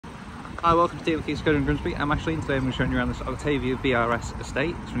Hi, welcome to DSG Skoda in Grimsby. I'm Ashley and today I'm going to show you around this Octavia vRS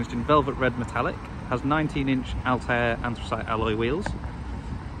estate. It's finished in velvet red metallic, has 19-inch Altair anthracite alloy wheels,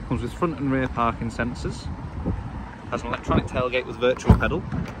 comes with front and rear parking sensors, has an electronic tailgate with virtual pedal,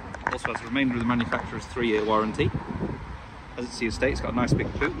 also has the remainder of the manufacturer's 3-year warranty. As it's the estate, it's got a nice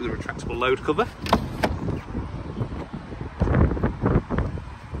big boot with a retractable load cover.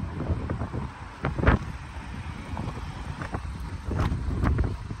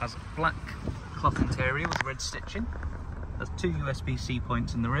 Has a black cloth interior with red stitching. Has 2 USB-C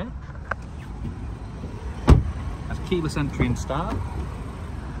points in the rear. Has keyless entry and start.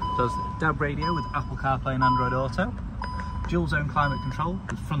 Does DAB radio with Apple CarPlay and Android Auto. Dual zone climate control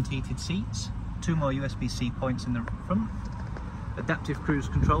with front heated seats. 2 more USB-C points in the front. Adaptive cruise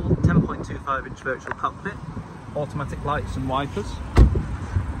control, 10.25-inch virtual cockpit. Automatic lights and wipers.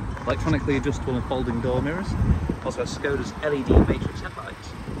 Electronically adjustable and folding door mirrors. Also has Skoda's LED matrix headlights.